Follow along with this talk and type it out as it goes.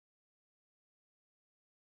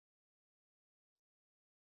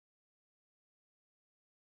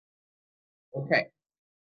Okay.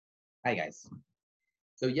 Hi, guys.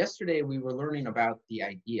 So, yesterday we were learning about the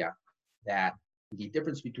idea that the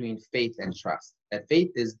difference between faith and trust. That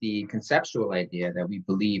faith is the conceptual idea that we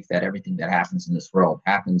believe that everything that happens in this world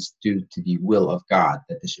happens due to the will of God,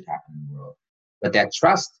 that this should happen in the world. But that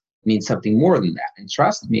trust means something more than that. And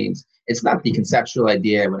trust means it's not the conceptual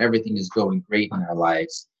idea when everything is going great in our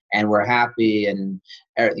lives and we're happy and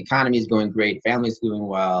the economy is going great, family's doing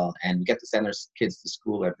well, and we get to send our kids to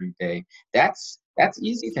school every day. That's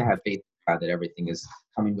easy to have faith in God that everything is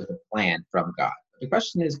coming with a plan from God. The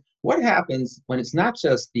question is, what happens when it's not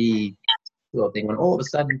just the little thing, when all of a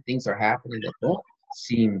sudden things are happening that don't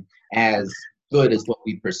seem as good as what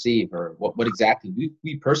we perceive or what exactly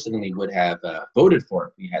we personally would have voted for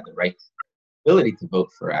if we had the right ability to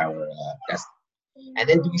vote for our destiny? And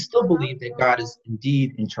then do we still believe that God is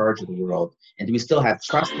indeed in charge of the world? And do we still have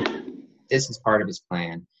trust that this is part of his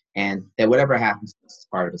plan and that whatever happens, this is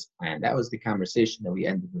part of his plan? That was the conversation that we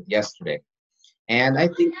ended with yesterday. And I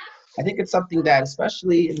think it's something that,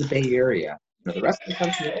 especially in the Bay Area, the rest of the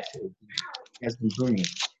country also has been booming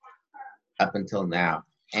up until now,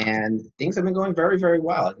 and things have been going very, very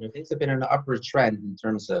well. Things have been an upward trend in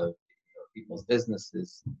terms of people's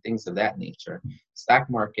businesses, things of that nature, stock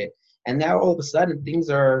market, and now all of a sudden things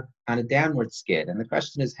are on a downward skid. And the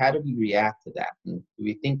question is, how do we react to that? And do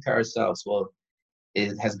we think to ourselves, well,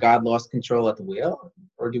 has God lost control at the wheel?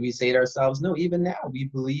 Or do we say to ourselves, no, even now we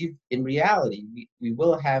believe in reality. We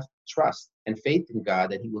will have trust and faith in God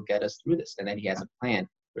that he will get us through this and that he has a plan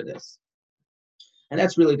for this. And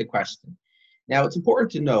that's really the question. Now, it's important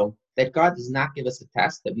to know that God does not give us a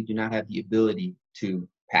test that we do not have the ability to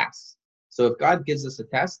pass. So if God gives us a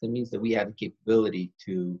test, that means that we have the capability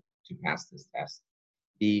to pass this test.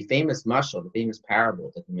 The famous mashal, the famous parable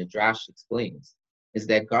that the Midrash explains, is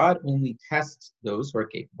that God only tests those who are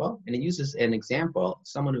capable. And it uses an example of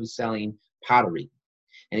someone who's selling pottery.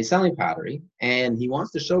 And he's selling pottery, and he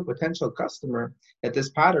wants to show a potential customer that this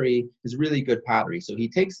pottery is really good pottery. So he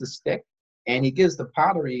takes the stick and he gives the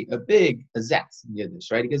pottery a zetz in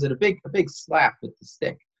Yiddish, right? He gives it a big slap with the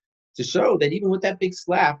stick to show that even with that big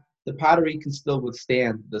slap, the pottery can still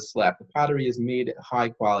withstand the slap. The pottery is made high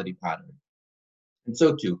quality pottery. And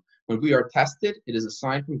so too, when we are tested, it is a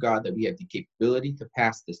sign from God that we have the capability to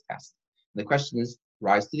pass this test. And the question is,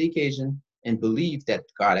 rise to the occasion and believe that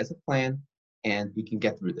God has a plan and we can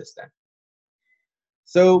get through this then.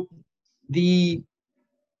 So the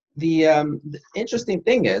interesting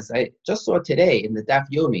thing is, I just saw today in the Daf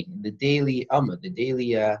Yomi, in the daily Amud, the daily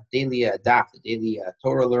Daf, the daily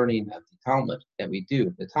Torah learning of the Talmud that we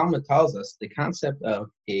do. The Talmud tells us the concept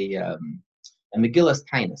of a Megillas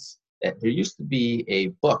Tainus. That there used to be a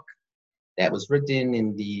book that was written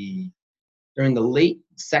during the late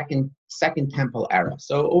second temple era,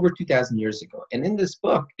 so over 2,000 years ago. And in this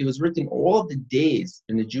book, it was written all of the days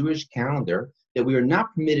in the Jewish calendar that we are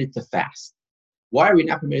not permitted to fast. Why are we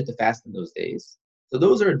not permitted to fast in those days? So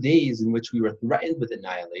those are days in which we were threatened with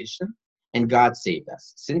annihilation, and God saved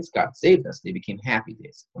us. Since God saved us, they became happy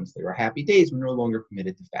days. Once they were happy days, we're no longer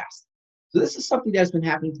permitted to fast. So this is something that has been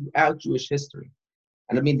happening throughout Jewish history.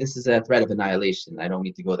 And I mean, this is a threat of annihilation. I don't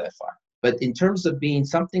need to go that far. But in terms of being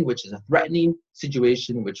something which is a threatening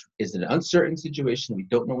situation, which is an uncertain situation, we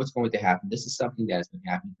don't know what's going to happen, this is something that has been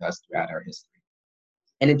happening to us throughout our history.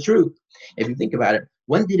 And in truth, if you think about it,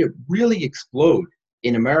 when did it really explode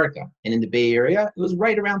in America and in the Bay Area? It was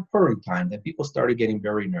right around Purim time that people started getting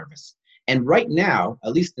very nervous. And right now,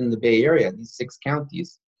 at least in the Bay Area, these 6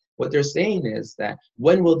 counties, what they're saying is that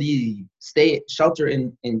when will the shelter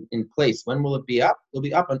in place, when will it be up? It'll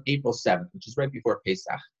be up on April 7th, which is right before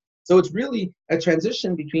Pesach. So it's really a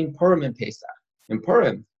transition between Purim and Pesach. In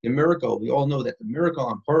Purim, the miracle, we all know that the miracle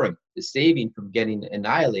on Purim, the saving from getting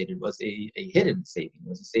annihilated, was a hidden saving,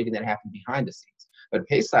 was a saving that happened behind the scenes. But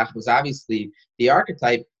Pesach was obviously the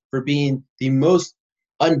archetype for being the most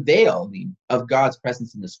unveiling of God's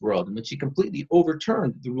presence in this world, in which he completely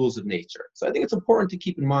overturned the rules of nature. So I think it's important to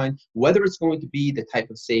keep in mind whether it's going to be the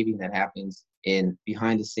type of saving that happens in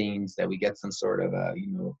behind the scenes, that we get some sort of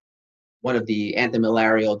one of the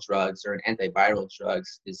antimalarial drugs or an antiviral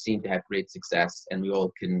drugs is seen to have great success, and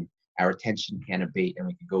our attention can abate and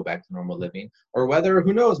we can go back to normal living. Or whether,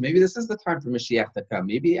 who knows, maybe this is the time for Mashiach to come.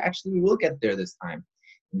 Maybe actually we will get there this time.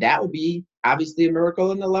 That would be obviously a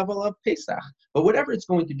miracle in the level of Pesach. But whatever it's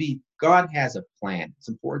going to be, God has a plan. It's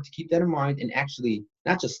important to keep that in mind and actually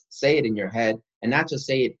not just say it in your head and not just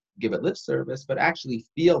say it, give it lip service, but actually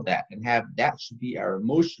feel that and have that should be our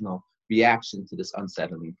emotional reaction to this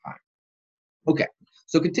unsettling time. Okay,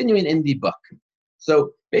 so continuing in the book.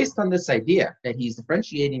 So Based on this idea that he's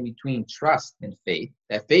differentiating between trust and faith,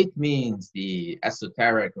 that faith means the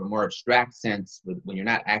esoteric or more abstract sense when you're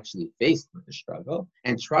not actually faced with the struggle,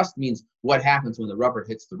 and trust means what happens when the rubber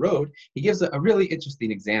hits the road, he gives a really interesting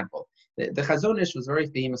example. The Chazon Ish was very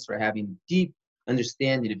famous for having deep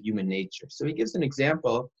understanding of human nature. So he gives an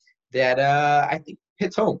example that I think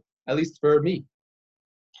hits home, at least for me.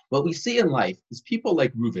 What we see in life is people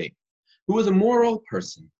like Ruvain, who was a moral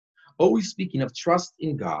person, always speaking of trust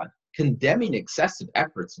in God, condemning excessive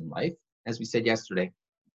efforts in life. As we said yesterday,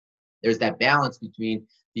 there's that balance between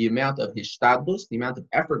the amount of hishtadlus, the amount of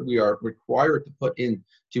effort we are required to put in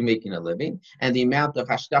to making a living, and the amount of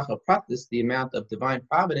hashgacha pratis, the amount of divine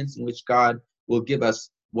providence in which God will give us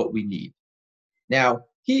what we need. Now,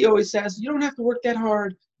 he always says, you don't have to work that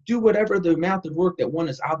hard. Do whatever the amount of work that one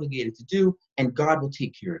is obligated to do, and God will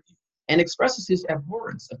take care of you. And expresses his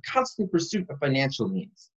abhorrence of constant pursuit of financial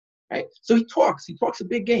means. Right? So he talks a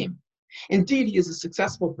big game. Indeed, he is a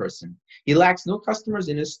successful person. He lacks no customers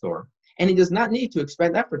in his store, and he does not need to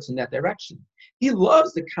expend efforts in that direction. He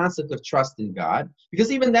loves the concept of trust in God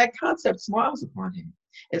because even that concept smiles upon him.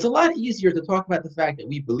 It's a lot easier to talk about the fact that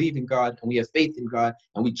we believe in God and we have faith in God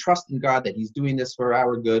and we trust in God that he's doing this for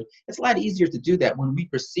our good. It's a lot easier to do that when we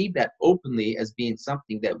perceive that openly as being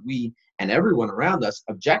something that we and everyone around us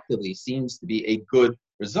objectively seems to be a good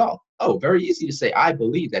result. Oh, very easy to say, I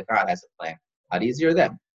believe that God has a plan. A lot easier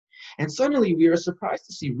then. And suddenly we are surprised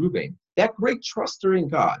to see Ruvain, that great truster in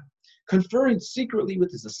God, conferring secretly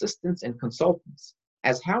with his assistants and consultants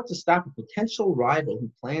as how to stop a potential rival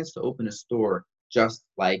who plans to open a store just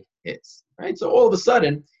like his. Right? So all of a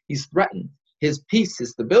sudden, he's threatened. His peace,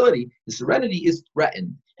 his stability, his serenity is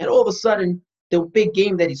threatened. And all of a sudden, the big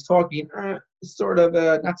game that he's talking is sort of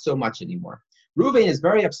not so much anymore. Ruvain is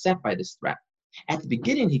very upset by this threat. At the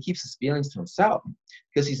beginning, he keeps his feelings to himself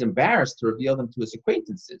because he's embarrassed to reveal them to his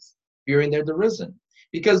acquaintances, fearing their derision.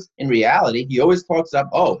 Because in reality, he always talks up,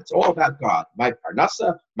 oh, it's all about God. My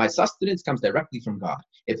parnasa, my sustenance comes directly from God.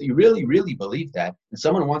 If you really, really believe that, and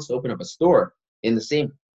someone wants to open up a store in the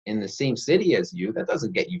same city as you, that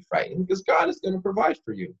doesn't get you frightened because God is going to provide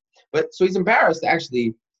for you. But so he's embarrassed to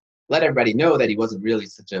actually let everybody know that he wasn't really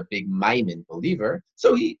such a big Maimon believer.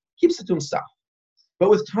 So he keeps it to himself. But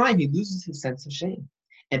with time, he loses his sense of shame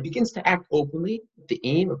and begins to act openly with the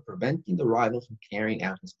aim of preventing the rival from carrying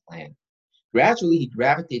out his plan. Gradually, he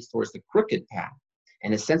gravitates towards the crooked path,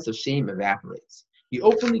 and his sense of shame evaporates. He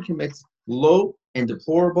openly commits low and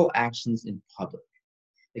deplorable actions in public.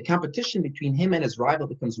 The competition between him and his rival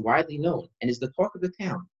becomes widely known and is the talk of the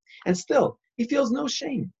town. And still, he feels no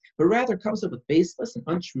shame, but rather comes up with baseless and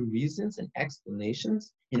untrue reasons and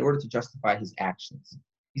explanations in order to justify his actions.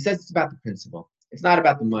 He says it's about the principle. It's not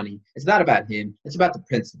about the money. It's not about him. It's about the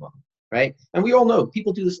principle, right? And we all know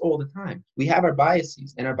people do this all the time. We have our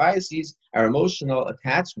biases, and our biases are emotional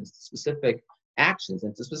attachments to specific actions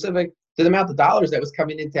and to the amount of dollars that was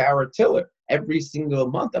coming into our tiller every single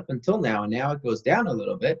month up until now, and now it goes down a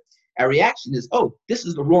little bit. Our reaction is, oh, this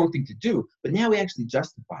is the wrong thing to do, but now we actually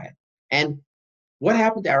justify it. And what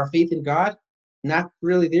happened to our faith in God? Not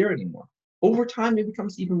really there anymore. Over time, it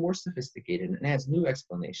becomes even more sophisticated and adds new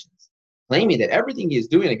explanations, claiming that everything he is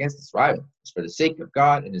doing against his rival is for the sake of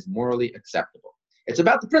God and is morally acceptable. It's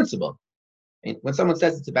about the principle. And when someone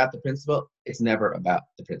says it's about the principle, it's never about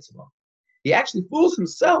the principle. He actually fools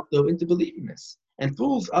himself, though, into believing this, and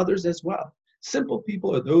fools others as well. Simple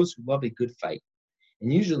people are those who love a good fight,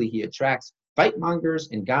 and usually he attracts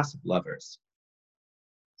fightmongers and gossip lovers.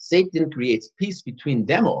 Satan creates peace between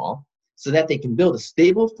them all so that they can build a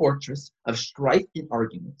stable fortress of strife and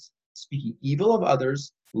arguments, speaking evil of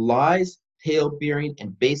others, lies, tale-bearing,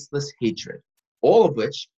 and baseless hatred, all of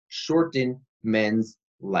which shorten men's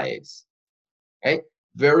lives. Okay?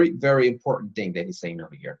 Very, very important thing that he's saying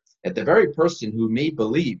over here. That the very person who made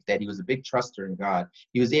believe that he was a big truster in God,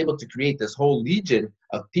 he was able to create this whole legion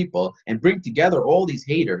of people and bring together all these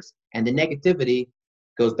haters, and the negativity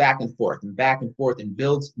goes back and forth and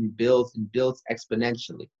builds and builds and builds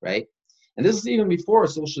exponentially, right? And this is even before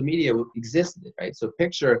social media existed, right? So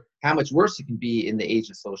picture how much worse it can be in the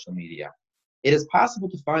age of social media. It is possible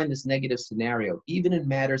to find this negative scenario even in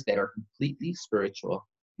matters that are completely spiritual,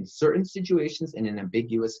 in certain situations and in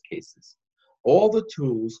ambiguous cases. All the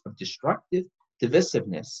tools of destructive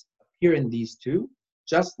divisiveness appear in these two,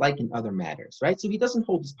 just like in other matters, right? So he doesn't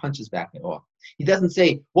hold his punches back at all. He doesn't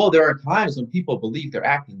say, well, there are times when people believe they're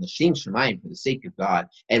acting l'shem shamayim for the sake of God,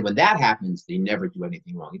 and when that happens, they never do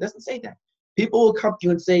anything wrong. He doesn't say that. People will come to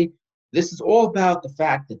you and say, this is all about the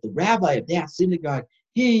fact that the rabbi of that synagogue,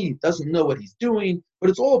 he doesn't know what he's doing, but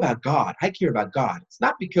it's all about God. I care about God. It's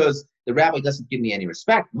not because the rabbi doesn't give me any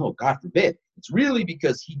respect. No, God forbid. It's really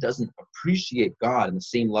because he doesn't appreciate God in the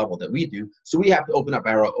same level that we do. So we have to open up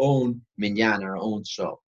our own minyan, our own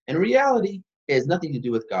show. And reality, it has nothing to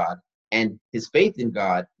do with God. And his faith in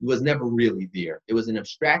God was never really there. It was an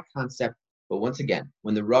abstract concept. But once again,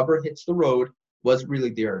 when the rubber hits the road, was it really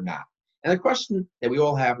there or not? And the question that we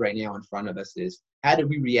all have right now in front of us is, how do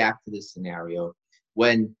we react to this scenario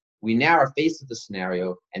when we now are faced with the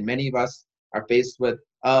scenario, and many of us are faced with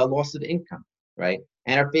loss of income, right?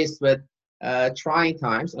 And are faced with trying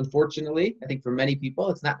times. Unfortunately, I think for many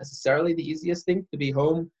people, it's not necessarily the easiest thing to be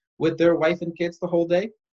home with their wife and kids the whole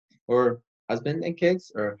day, or husband and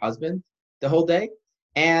kids, or husband the whole day.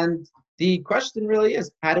 And the question really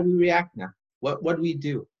is, how do we react now? What do we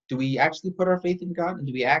do? Do we actually put our faith in God? And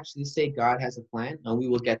do we actually say God has a plan and we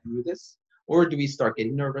will get through this? Or do we start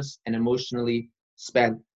getting nervous and emotionally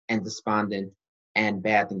spent and despondent, and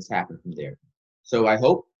bad things happen from there? So I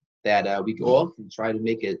hope that we all can try to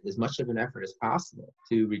make it as much of an effort as possible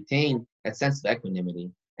to retain that sense of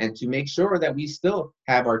equanimity and to make sure that we still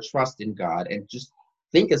have our trust in God, and just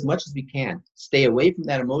think as much as we can. Stay away from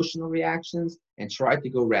that emotional reactions and try to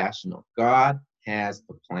go rational. God has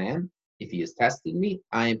a plan. If he is testing me,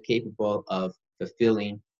 I am capable of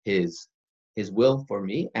fulfilling his will for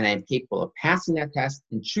me, and I am capable of passing that test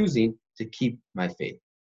and choosing to keep my faith.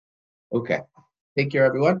 Okay. Take care,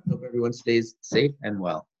 everyone. Hope everyone stays safe and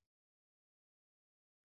well.